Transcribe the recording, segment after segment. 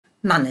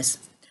Manners.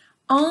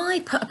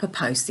 I put up a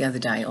post the other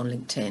day on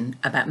LinkedIn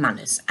about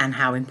manners and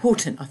how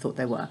important I thought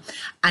they were.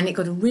 And it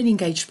got a really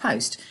engaged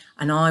post.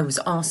 And I was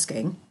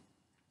asking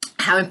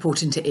how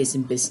important it is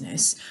in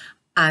business.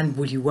 And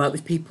will you work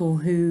with people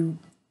who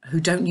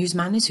don't use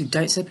manners, who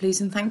don't say please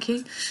and thank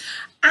you?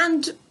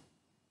 And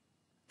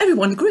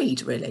everyone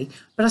agreed, really.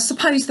 But I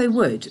suppose they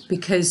would,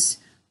 because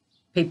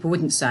people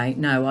wouldn't say,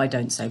 no, I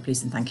don't say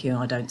please and thank you, and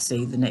I don't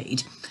see the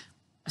need.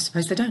 I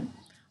suppose they don't.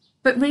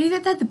 But really,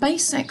 they're the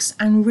basics,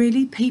 and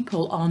really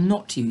people are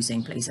not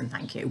using please and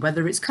thank you,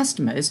 whether it's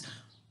customers,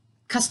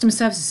 customer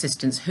service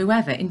assistants,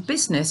 whoever. In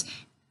business,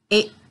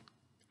 it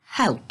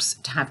helps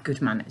to have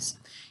good manners.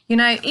 You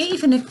know,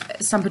 even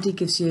if somebody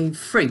gives you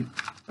fruit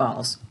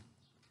bars,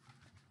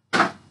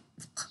 you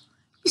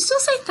still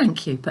say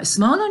thank you, put a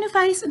smile on your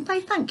face and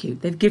say thank you.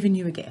 They've given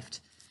you a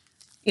gift.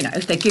 You know,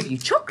 if they give you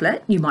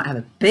chocolate, you might have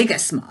a bigger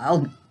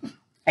smile.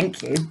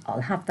 Thank you,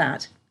 I'll have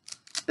that.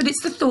 But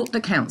it's the thought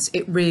that counts.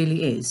 It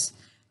really is.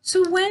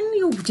 So when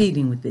you're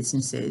dealing with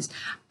businesses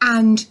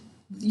and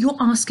you're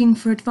asking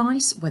for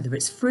advice, whether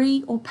it's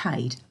free or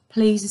paid,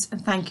 please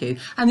and thank you.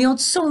 And the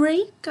odd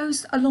sorry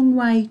goes a long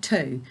way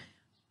too.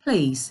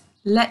 Please,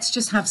 let's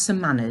just have some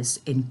manners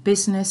in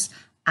business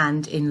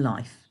and in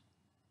life.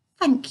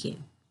 Thank you.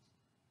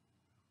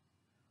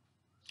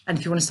 And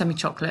if you want to send me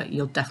chocolate,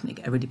 you'll definitely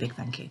get a really big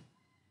thank you.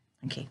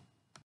 Thank you.